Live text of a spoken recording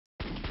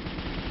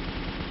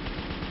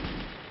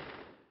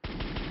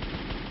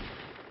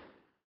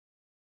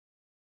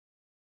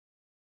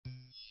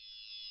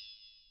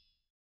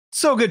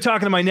So good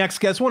talking to my next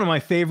guest, one of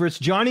my favorites.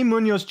 Johnny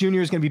Munoz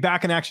Jr. is going to be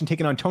back in action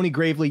taking on Tony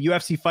Gravely,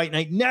 UFC Fight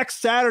Night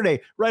next Saturday,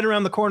 right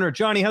around the corner.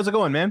 Johnny, how's it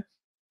going, man?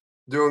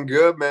 Doing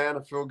good, man.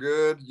 I feel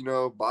good.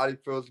 Body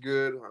feels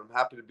good. I'm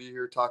happy to be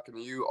here talking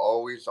to you.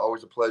 Always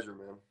a pleasure,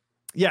 man.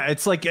 Yeah,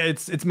 it's like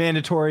it's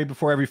mandatory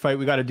before every fight.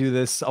 We got to do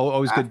this.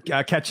 Always good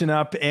catching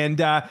up. And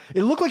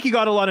it looked like you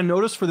got a lot of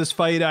notice for this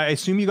fight. I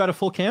assume you got a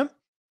full camp?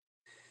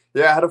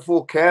 Yeah, I had a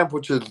full camp,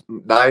 which is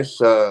nice.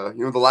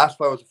 The last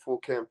fight was a full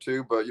camp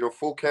too, but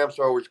full camps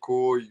are always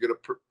cool. You got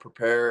to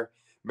prepare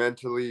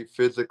mentally,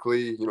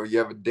 physically. You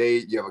have a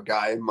date, you have a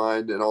guy in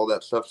mind, and all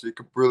that stuff. So you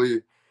could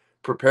really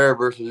prepare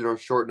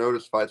versus short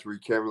notice fights where you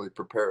can't really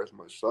prepare as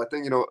much. So I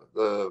think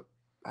the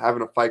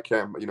having a fight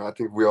camp, I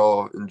think we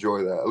all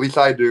enjoy that. At least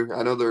I do.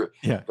 I know the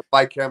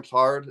fight camp's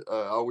hard.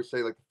 I always say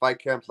like the fight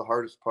camp's the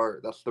hardest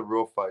part. That's the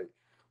real fight.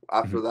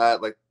 After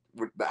that, like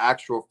the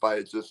actual fight,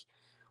 it's just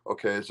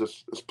okay.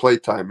 It's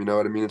playtime. You know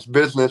what I mean? It's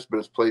business, but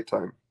it's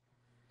playtime.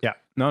 Yeah,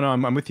 no,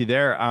 I'm with you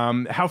there.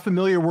 How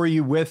familiar were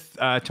you with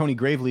Tony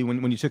Gravely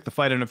when you took the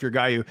fight? I don't know if you're a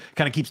guy who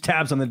kind of keeps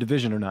tabs on the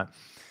division or not.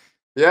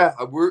 Yeah,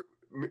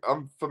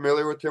 I'm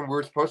familiar with him. We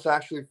were supposed to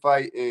actually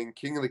fight in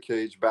King of the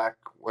Cage back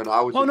when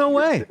I was. Oh, no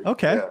way.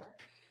 Okay.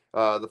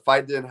 Yeah. The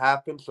fight didn't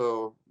happen,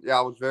 so yeah,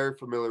 I was very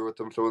familiar with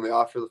him. So when they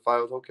offered the fight,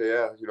 I was okay.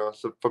 Yeah,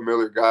 it's a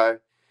familiar guy.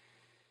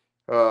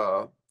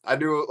 I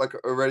knew like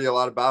already a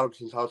lot about him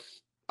since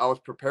I was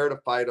prepared to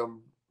fight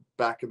him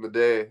back in the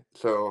day.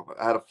 So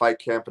I had a fight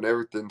camp and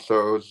everything.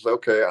 So it was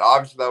okay. And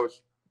obviously that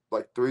was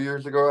like 3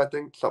 years ago, I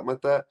think, something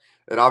like that.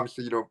 And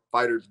obviously,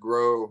 fighters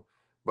grow,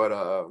 but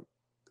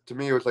to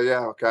me, it was like,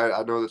 yeah, okay,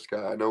 I know this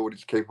guy. I know what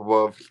he's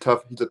capable of. He's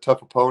tough. He's a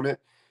tough opponent.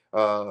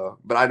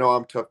 But I know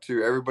I'm tough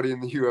too. Everybody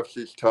in the UFC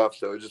is tough.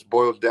 So it just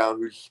boils down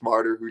who's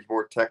smarter, who's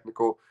more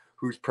technical,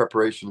 whose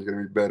preparation is going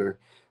to be better.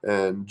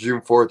 And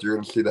June 4th, you're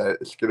going to see that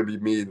it's going to be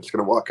me that's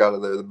going to walk out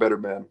of there the better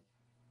man.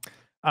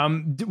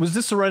 Was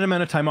this the right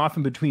amount of time off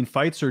in between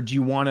fights, or do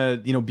you want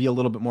to, be a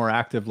little bit more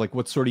active? Like,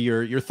 what's sort of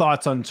your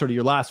thoughts on sort of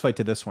your last fight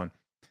to this one?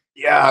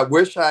 Yeah, I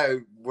wish I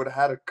would have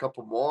had a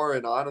couple more,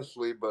 and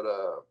honestly, but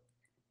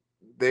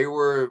we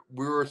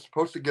were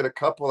supposed to get a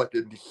couple like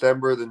in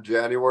December, then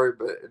January,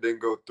 but it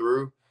didn't go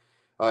through.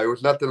 It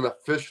was nothing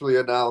officially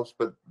announced,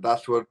 but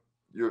that's what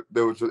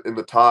there was in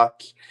the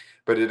talks,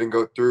 but it didn't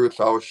go through.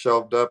 So I was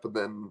shelved up,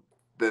 and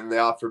then they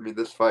offered me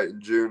this fight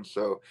in June.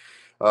 So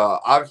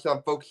obviously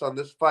I'm focused on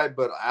this fight,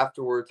 but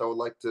afterwards I would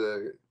like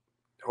to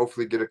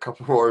hopefully get a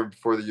couple more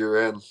before the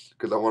year ends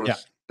because I want to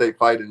stay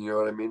fighting. You know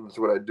what I mean? That's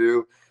what I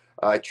do.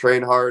 I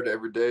train hard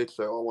every day,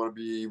 so I want to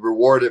be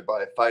rewarded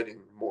by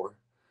fighting more.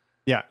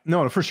 Yeah,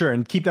 no, for sure.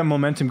 And keep that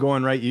momentum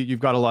going, right? You've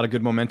got a lot of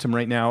good momentum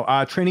right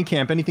now. Training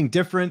camp, anything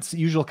different?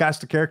 Usual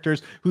cast of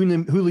characters? Who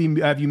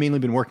have you mainly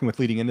been working with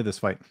leading into this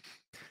fight?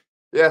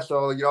 Yeah,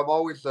 so I'm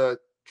always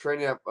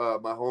training at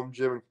my home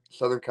gym in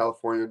Southern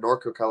California,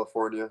 Norco,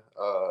 California.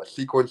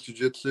 Sequence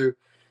Jiu-Jitsu,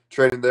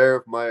 training there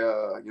with my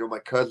my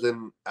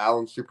cousin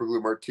Alan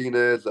Superglue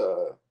Martinez.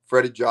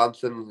 Freddie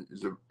Johnson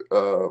is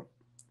a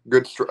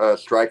good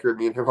striker.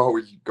 Me and him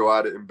always go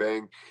at it and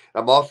bang.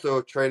 I'm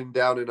also training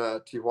down in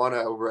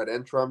Tijuana over at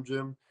Entrom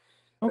Gym.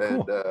 Oh,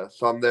 cool. And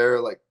so I'm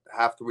there like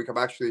half the week. I'm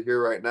actually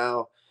here right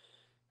now,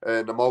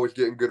 and I'm always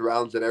getting good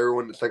rounds. And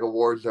everyone, it's like a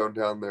war zone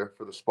down there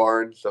for the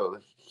sparring. So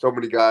there's so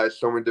many guys,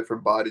 so many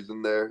different bodies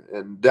in there.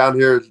 And down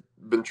here, has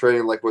been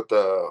training like with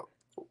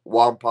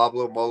Juan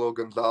Pablo Molo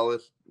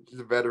Gonzalez. He's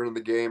a veteran in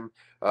the game.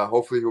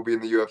 Hopefully, he'll be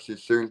in the UFC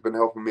soon. He's been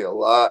helping me a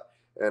lot.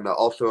 And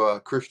also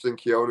Christian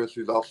Quiones,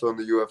 who's also in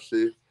the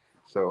UFC.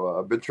 So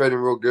I've been training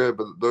real good,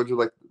 but those are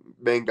like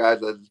main guys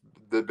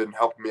that've been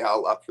helping me out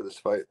a lot for this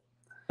fight.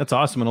 That's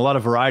awesome. And a lot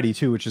of variety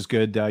too, which is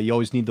good. You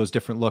always need those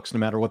different looks no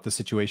matter what the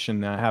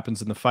situation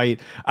happens in the fight.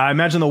 I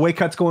imagine the weight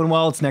cut's going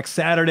well. It's next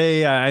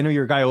Saturday. I know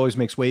you're a guy who always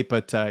makes weight,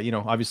 but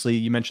obviously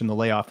you mentioned the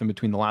layoff in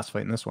between the last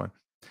fight and this one.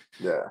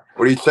 Yeah.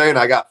 What are you saying?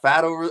 I got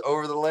fat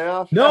over the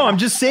layoff? No, I'm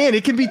just saying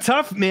it can be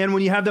tough, man,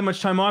 when you have that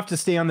much time off to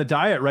stay on the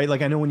diet, right?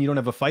 Like I know when you don't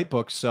have a fight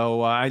book.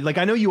 So I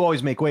know you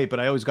always make weight, but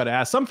I always got to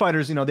ask. Some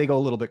fighters, they go a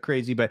little bit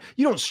crazy, but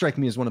you don't strike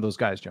me as one of those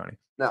guys, Johnny.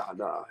 No.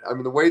 I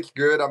mean, the weight's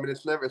good. I mean,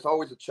 it's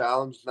always a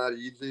challenge. It's not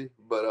easy,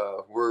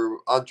 but we're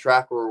on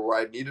track where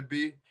I need to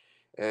be.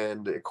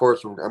 And of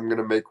course, I'm going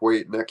to make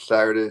weight next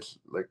Saturday. It's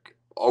like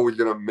always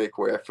going to make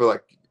weight. I feel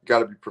like you got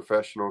to be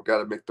professional, got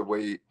to make the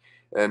weight.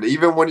 And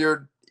even when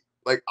you're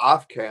like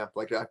off camp,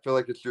 like I feel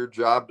like it's your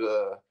job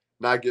to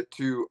not get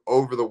too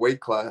over the weight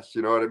class.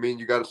 You know what I mean?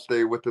 You got to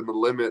stay within the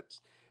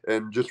limits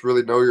and just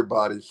really know your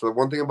body. So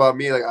one thing about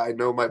me, like I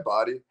know my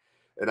body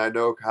and I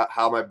know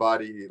how my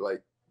body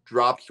like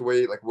drops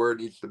weight, like where it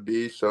needs to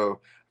be.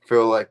 So I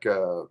feel like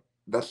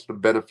that's the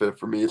benefit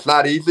for me. It's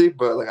not easy,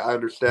 but like I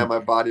understand my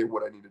body and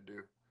what I need to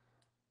do.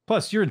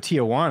 Plus, you're in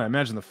Tijuana. I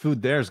imagine the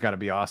food there's got to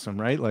be awesome,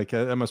 right? Like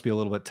that must be a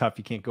little bit tough.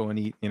 You can't go and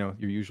eat, your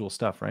usual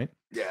stuff, right?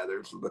 Yeah,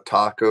 there's the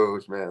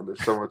tacos, man.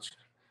 There's so much.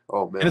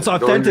 Oh man, and it's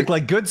authentic,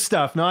 like good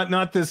stuff,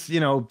 not this,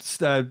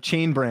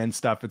 chain brand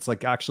stuff. It's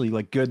like actually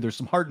like good. There's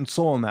some heart and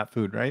soul in that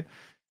food, right?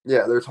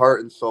 Yeah, there's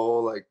heart and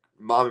soul. Like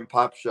mom and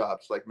pop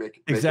shops, like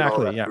making all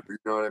Exactly. that Yeah. food. You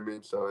know what I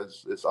mean? So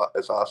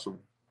it's awesome.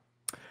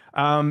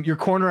 Your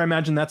corner, I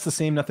imagine that's the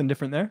same, nothing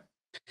different there.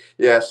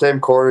 Yeah, same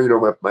corner. You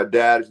know, my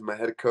dad is my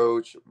head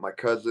coach, my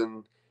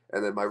cousin,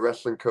 and then my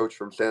wrestling coach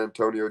from San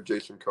Antonio,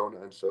 Jason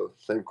Conine. So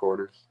same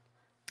corners.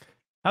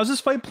 How's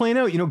this fight playing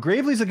out?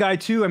 Gravely's a guy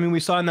too. I mean,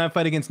 we saw in that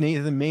fight against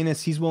Nathan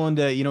Manus, he's willing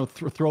to,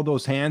 throw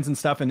those hands and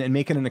stuff and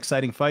make it an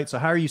exciting fight. So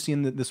how are you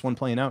seeing this one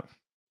playing out?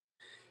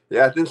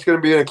 Yeah, I think it's going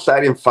to be an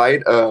exciting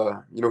fight.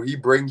 You know, he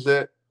brings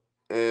it,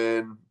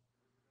 and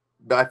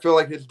but I feel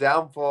like his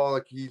downfall,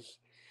 like he's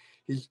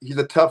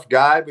a tough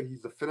guy, but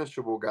he's a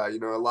finishable guy. You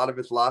know, a lot of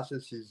his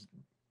losses,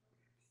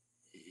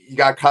 he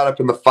got caught up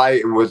in the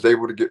fight and was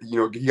able to get, you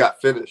know, he got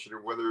finished. You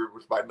know, whether it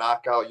was by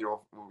knockout, you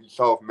know, we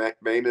saw with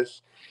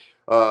Manus,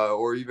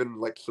 or even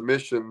like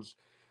submissions.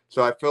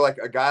 So I feel like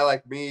a guy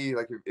like me,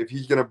 like if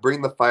he's gonna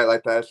bring the fight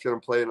like that, it's gonna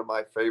play into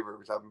my favor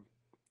because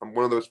I'm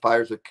one of those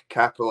fighters that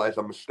capitalize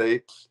on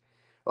mistakes.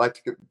 I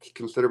like to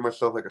consider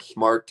myself like a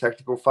smart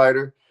technical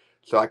fighter,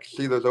 so I can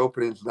see those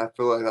openings, and I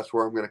feel like that's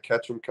where I'm gonna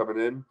catch them coming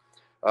in.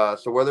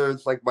 So whether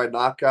it's like by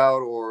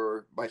knockout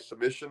or by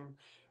submission,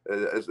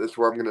 is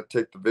where I'm going to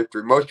take the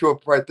victory. Most people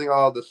probably think,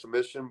 oh, the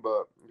submission,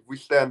 but if we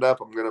stand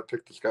up, I'm going to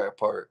pick this guy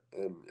apart.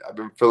 And I've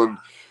been feeling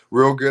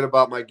real good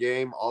about my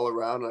game all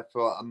around. I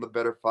feel I'm the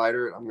better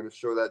fighter, and I'm going to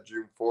show that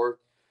June 4th.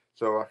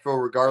 So I feel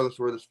regardless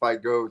where this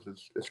fight goes,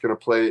 it's going to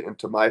play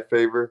into my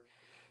favor.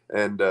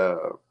 And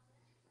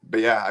but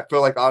yeah, I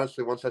feel like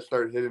honestly, once I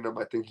start hitting him,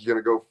 I think he's going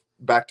to go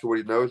back to what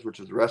he knows,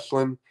 which is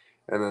wrestling.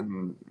 And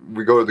then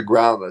we go to the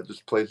ground. That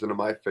just plays into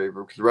my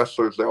favor because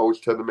wrestlers, they always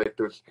tend to make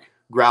those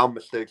ground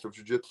mistakes of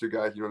jiu-jitsu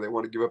guys. You know, they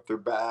want to give up their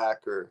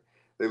back or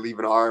they leave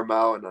an arm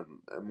out, and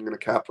I'm going to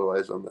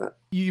capitalize on that.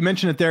 You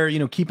mentioned it there,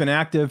 keeping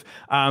active,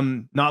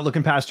 not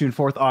looking past June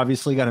 4th,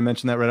 obviously got to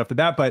mention that right off the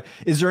bat, but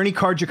is there any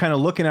cards you're kind of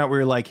looking at where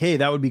you're like, hey,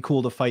 that would be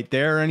cool to fight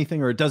there or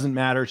anything, or it doesn't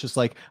matter? It's just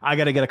like, I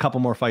got to get a couple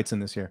more fights in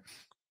this year.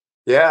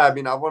 Yeah. I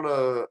mean, I want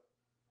to,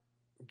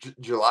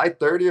 July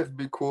 30th would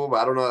be cool, but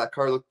I don't know. That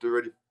card looked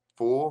already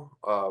full.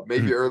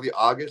 Maybe early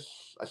August.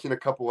 I seen a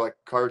couple like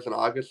cards in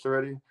August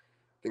already.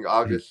 I think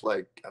August,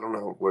 like, I don't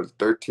know, was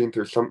 13th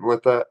or something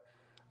like that.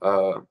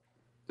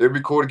 It'd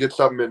be cool to get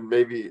something in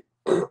maybe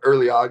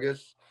early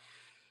August.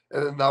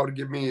 And then that would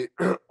give me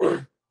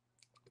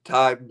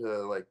time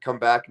to like come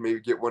back and maybe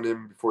get one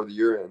in before the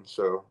year ends.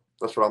 So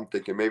that's what I'm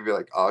thinking. Maybe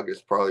like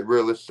August, probably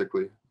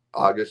realistically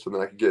August, and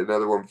then I could get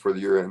another one before the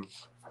year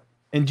ends.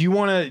 And do you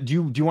want to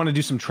do you want to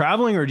do some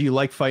traveling, or do you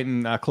like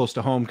fighting close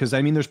to home? Because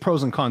I mean, there's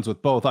pros and cons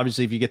with both.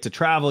 Obviously, if you get to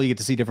travel, you get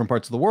to see different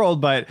parts of the world,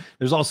 but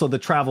there's also the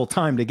travel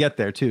time to get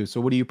there too.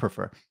 So, what do you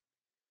prefer?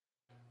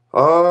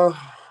 I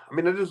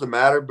mean, it doesn't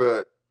matter,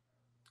 but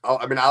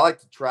I mean, I like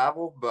to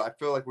travel, but I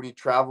feel like when you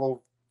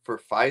travel for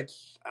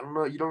fights, I don't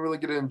know, you don't really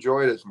get to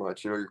enjoy it as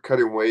much. You know, you're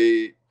cutting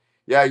weight.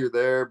 Yeah, you're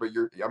there, but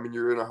I mean,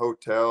 you're in a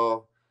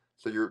hotel,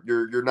 so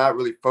you're not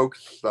really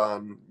focused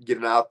on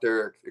getting out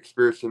there,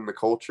 experiencing the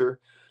culture.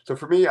 So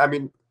for me, I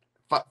mean,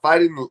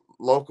 fighting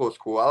local is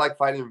cool. I like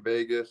fighting in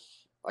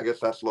Vegas. I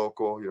guess that's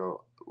local. You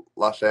know,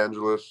 Los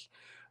Angeles.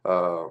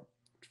 Uh,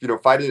 you know,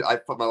 fighting. I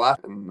put my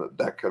last and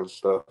that kind of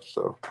stuff.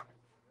 So.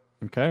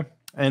 Okay.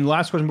 And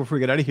last question before we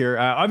get out of here.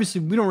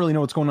 Obviously, we don't really know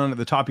what's going on at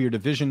the top of your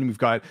division. We've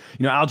got,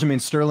 Aljamain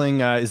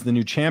Sterling is the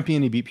new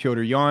champion. He beat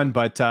Piotr Jan,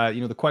 but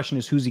the question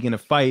is, who's he going to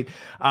fight?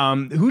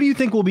 Who do you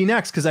think will be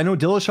next? Because I know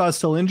Dillashaw is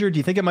still injured. Do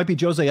you think it might be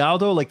Jose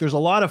Aldo? Like, there's a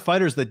lot of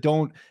fighters that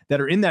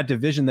are in that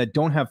division that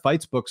don't have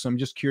fights booked. So I'm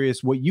just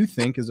curious what you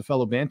think as a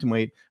fellow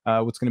bantamweight,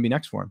 what's going to be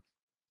next for him.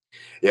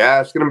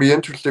 Yeah, it's going to be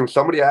interesting.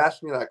 Somebody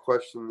asked me that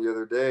question the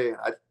other day.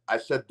 I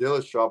said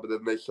Dillashaw, but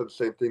then they said the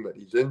same thing, that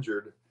he's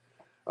injured.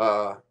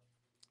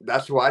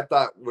 That's who I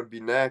thought would be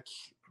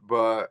next,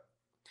 but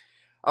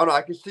I don't know.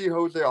 I can see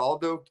Jose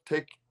Aldo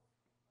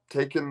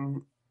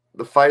taking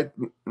the fight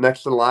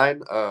next in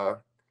line.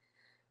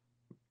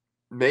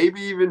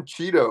 Maybe even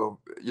Cheeto.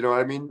 You know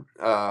what I mean?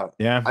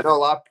 Yeah. I know a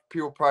lot of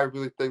people probably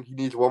really think he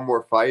needs one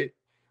more fight,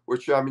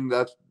 which I mean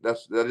that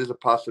is a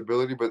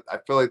possibility. But I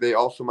feel like they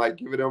also might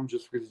give it him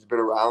just because he's been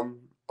around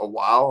a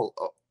while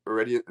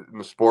already in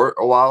the sport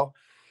a while,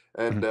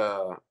 and.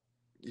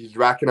 He's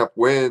racking up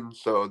wins,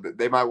 so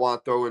they might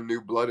want to throw in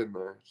new blood in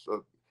there.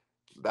 So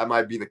that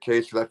might be the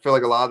case, because I feel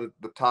like a lot of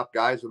the top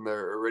guys in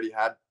there already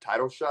had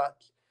title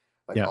shots.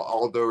 Like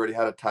Aldo already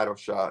had a title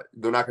shot.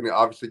 They're not going to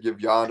obviously give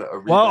Jan a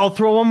rematch. Well, I'll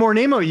throw one more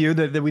name at you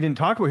that we didn't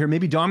talk about here.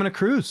 Maybe Dominic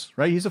Cruz,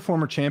 right? He's a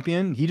former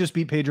champion. He just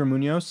beat Pedro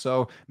Munoz,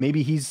 so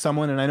maybe he's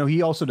someone. And I know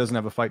he also doesn't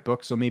have a fight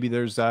book, so maybe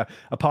there's a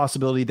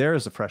possibility there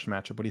as a fresh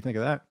matchup. What do you think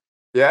of that?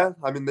 Yeah,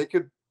 I mean, they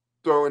could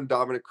throw in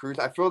Dominic Cruz.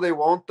 I feel they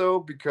won't, though,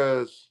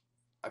 because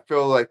I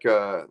feel like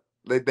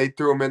they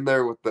threw him in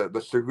there with the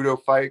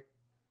Cejudo fight.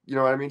 You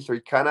know what I mean? So he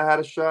kind of had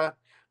a shot.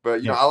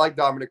 But, I like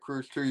Dominic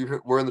Cruz, too.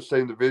 We're in the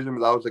same division,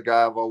 but that was a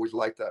guy I've always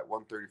liked at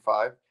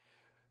 135.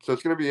 So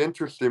it's going to be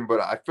interesting.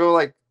 But I feel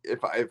like I'm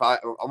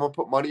going to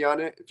put money on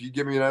it. If you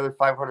give me another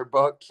 $500,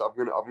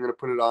 I'm gonna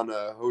put it on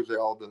Jose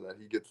Aldo that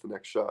he gets the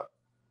next shot.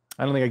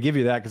 I don't think I give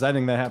you that because I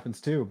think that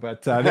happens too.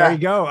 But there you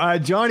go,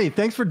 Johnny.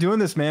 Thanks for doing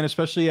this, man.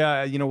 Especially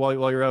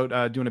while you're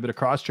out doing a bit of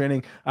cross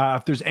training.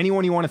 If there's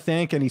anyone you want to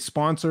thank, any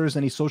sponsors,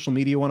 any social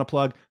media you want to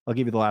plug, I'll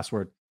give you the last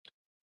word.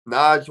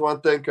 Nah, I just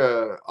want to thank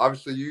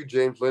obviously you,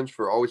 James Lynch,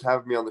 for always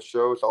having me on the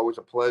show. It's always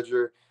a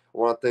pleasure. I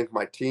want to thank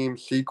my team,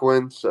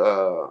 Sequence,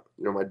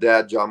 my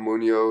dad, John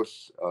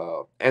Munoz,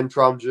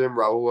 Entrom Gym,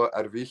 Raul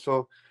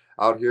Arvizo,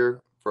 out here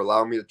for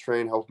allowing me to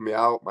train, helping me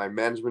out. My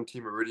management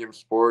team, Iridium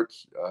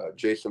Sports,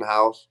 Jason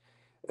House,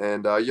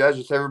 and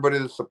just everybody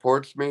that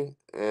supports me.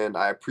 And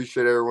I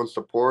appreciate everyone's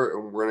support.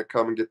 And we're gonna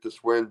come and get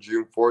this win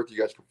June 4th. You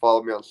guys can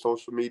follow me on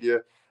social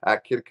media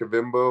at Kid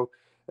Kavimbo,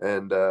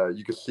 and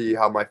you can see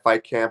how my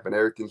fight camp and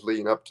everything's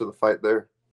leading up to the fight there.